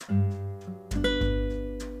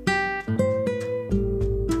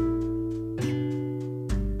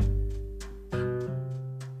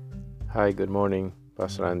Hi, good morning.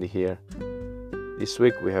 Pastor Andy here. This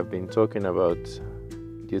week we have been talking about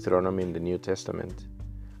Deuteronomy in the New Testament.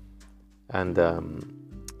 And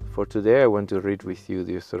for today I want to read with you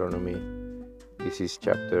Deuteronomy. This is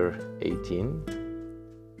chapter 18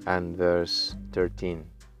 and verse 13.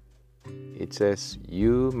 It says,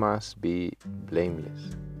 "You must be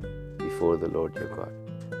blameless before the Lord your God."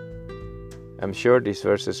 I'm sure these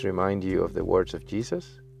verses remind you of the words of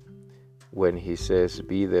Jesus when he says,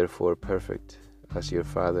 "Be therefore perfect as your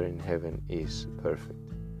Father in heaven is perfect."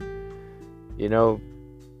 You know,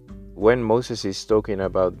 when Moses is talking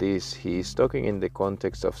about this, he is talking in the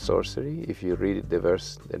context of sorcery. If you read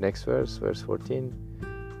the next verse, verse 14,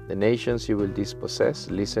 "The nations you will dispossess,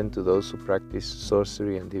 listen to those who practice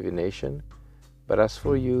sorcery and divination. But as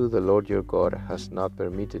for you, the Lord your God has not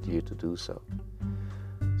permitted you to do so."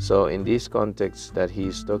 So in this context that he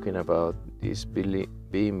is talking about, this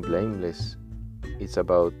being blameless, it's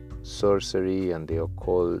about sorcery and the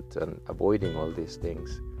occult and avoiding all these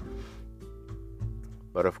things.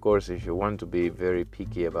 But of course, if you want to be very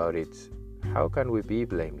picky about it, how can we be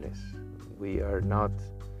blameless? We are not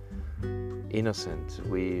innocent.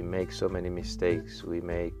 We make so many mistakes. We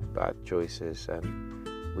make bad choices and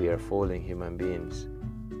we are fallen human beings.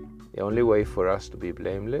 The only way for us to be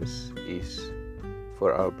blameless is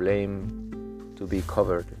for our blame to be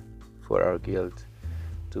covered, for our guilt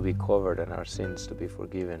to be covered and our sins to be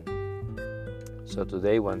forgiven. So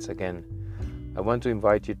today, once again, I want to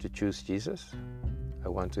invite you to choose Jesus. I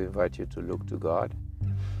want to invite you to look to God.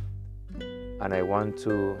 And I want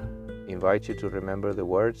to invite you to remember the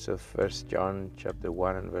words of 1 John chapter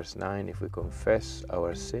 1 and verse 9. If we confess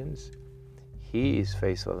our sins, He is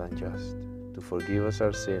faithful and just to forgive us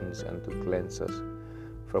our sins and to cleanse us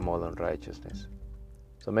from all unrighteousness.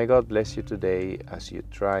 So may God bless you today as you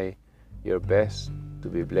try your best to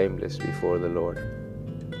be blameless before the Lord.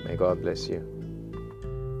 May God bless you.